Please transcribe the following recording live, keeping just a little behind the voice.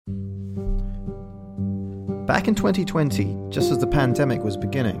Back in 2020, just as the pandemic was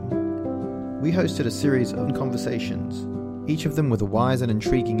beginning, we hosted a series of conversations, each of them with a wise and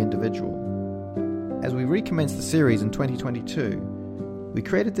intriguing individual. As we recommenced the series in 2022, we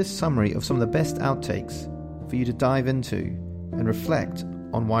created this summary of some of the best outtakes for you to dive into and reflect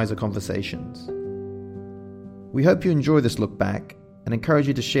on wiser conversations. We hope you enjoy this look back and encourage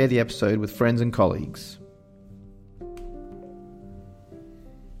you to share the episode with friends and colleagues.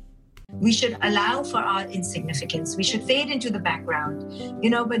 We should allow for our insignificance. We should fade into the background,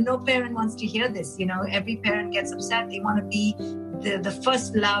 but no parent wants to hear this. Every parent gets upset. They want to be the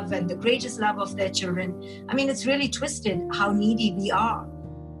first love and the greatest love of their children. I mean, it's really twisted how needy we are.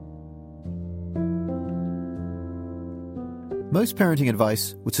 Most parenting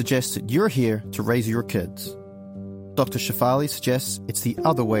advice would suggest that you're here to raise your kids. Dr. Shefali suggests it's the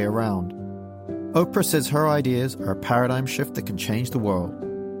other way around. Oprah says her ideas are a paradigm shift that can change the world.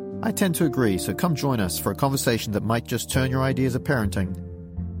 I tend to agree, so come join us for a conversation that might just turn your ideas of parenting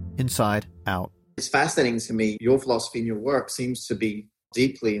inside out. It's fascinating to me. Your philosophy and your work seems to be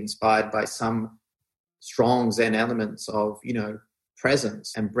deeply inspired by some strong Zen elements of,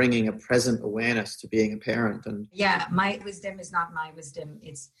 presence and bringing a present awareness to being a parent. And yeah, my wisdom is not my wisdom.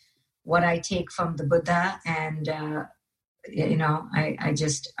 It's what I take from the Buddha. And, I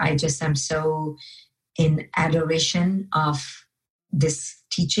just am so in adoration of this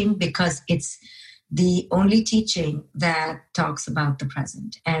teaching because it's the only teaching that talks about the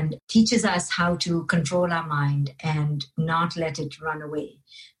present and teaches us how to control our mind and not let it run away.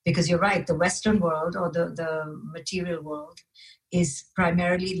 Because you're right, the Western world or the material world is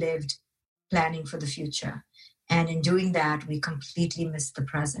primarily lived planning for the future. And in doing that, we completely miss the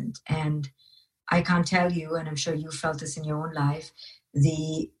present. And I can't tell you, and I'm sure you felt this in your own life,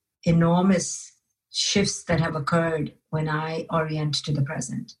 the enormous shifts that have occurred when I orient to the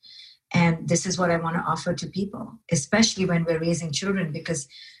present. And this is what I want to offer to people, especially when we're raising children, because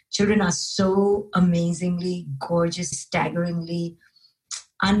children are so amazingly gorgeous, staggeringly,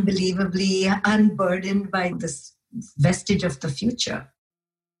 unbelievably unburdened by this vestige of the future.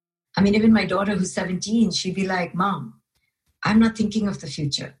 I mean, even my daughter who's 17, she'd be like, Mom, I'm not thinking of the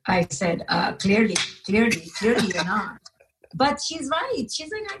future. I said, clearly you're not. But she's right.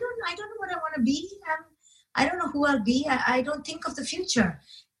 She's like, I don't know what I want to be. I don't know who I'll be. I don't think of the future.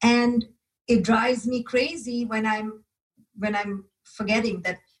 And it drives me crazy when I'm forgetting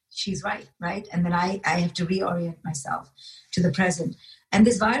that she's right? And then I have to reorient myself to the present. And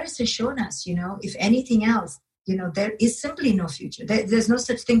this virus has shown us, if anything else, there is simply no future. There's no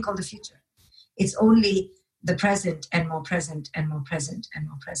such thing called the future. It's only the present and more present and more present and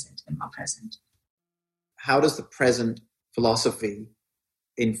more present and more present. How does the present philosophy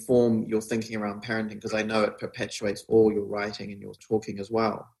inform your thinking around parenting? Because I know it perpetuates all your writing and your talking as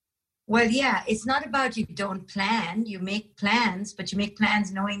well. Well, yeah, it's not about you don't plan. You make plans, but you make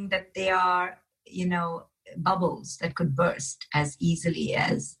plans knowing that they are, bubbles that could burst as easily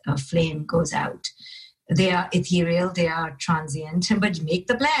as a flame goes out. They are ethereal, they are transient, but you make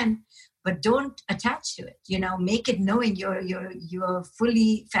the plan. But don't attach to it, make it knowing you're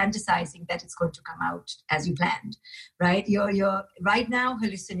fully fantasizing that it's going to come out as you planned, right? You're right now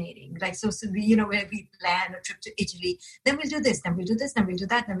hallucinating. Like, so where we plan a trip to Italy, then we'll do this, then we'll do this, then we'll do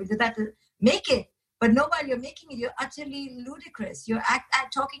that, then we'll do that. Make it. But no, while you're making it, you're utterly ludicrous. You're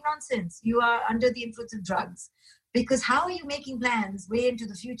talking nonsense. You are under the influence of drugs. Because how are you making plans way into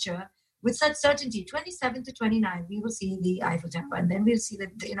the future with such certainty? 27 to 29, we will see the Eiffel Tower, and then we'll see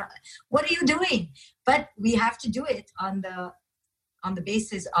what are you doing? But we have to do it on the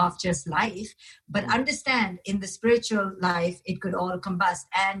basis of just life. But understand, in the spiritual life, it could all combust,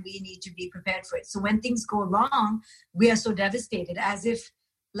 and we need to be prepared for it. So when things go wrong, we are so devastated, as if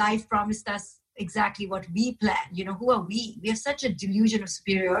life promised us exactly what we planned. Who are we? We have such a delusion of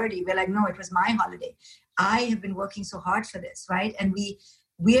superiority. We're like, no, it was my holiday. I have been working so hard for this, right? And we're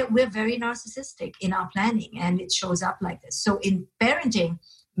very narcissistic in our planning, and it shows up like this. So in parenting,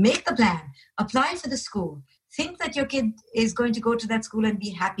 make the plan, apply for the school, think that your kid is going to go to that school and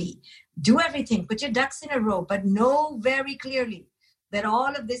be happy. Do everything, put your ducks in a row, but know very clearly that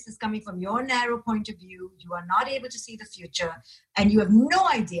all of this is coming from your narrow point of view. You are not able to see the future, and you have no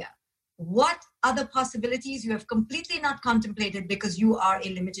idea what other possibilities you have completely not contemplated because you are a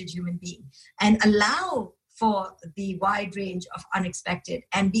limited human being. And allow for the wide range of unexpected,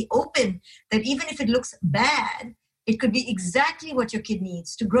 and be open that even if it looks bad, it could be exactly what your kid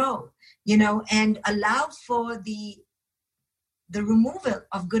needs to grow, and allow for the removal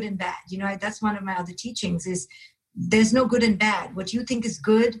of good and bad. That's one of my other teachings is there's no good and bad. What you think is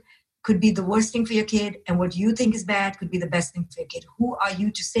good could be the worst thing for your kid, and what you think is bad could be the best thing for your kid. Who are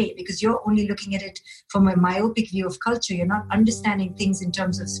you to say? Because you're only looking at it from a myopic view of culture. You're not understanding things in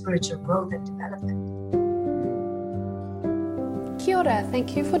terms of spiritual growth and development. Kia ora,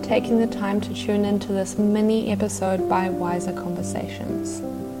 thank you for taking the time to tune into this mini episode by Wiser Conversations.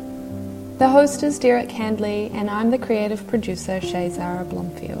 The host is Derek Handley, and I'm the creative producer, Shazara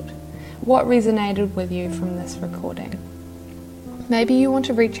Blomfield. What resonated with you from this recording? Maybe you want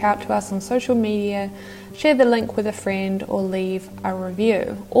to reach out to us on social media, share the link with a friend, or leave a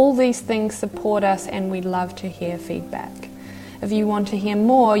review. All these things support us, and we love to hear feedback. If you want to hear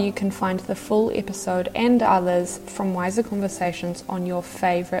more, you can find the full episode and others from Wiser Conversations on your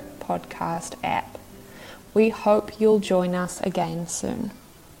favourite podcast app. We hope you'll join us again soon.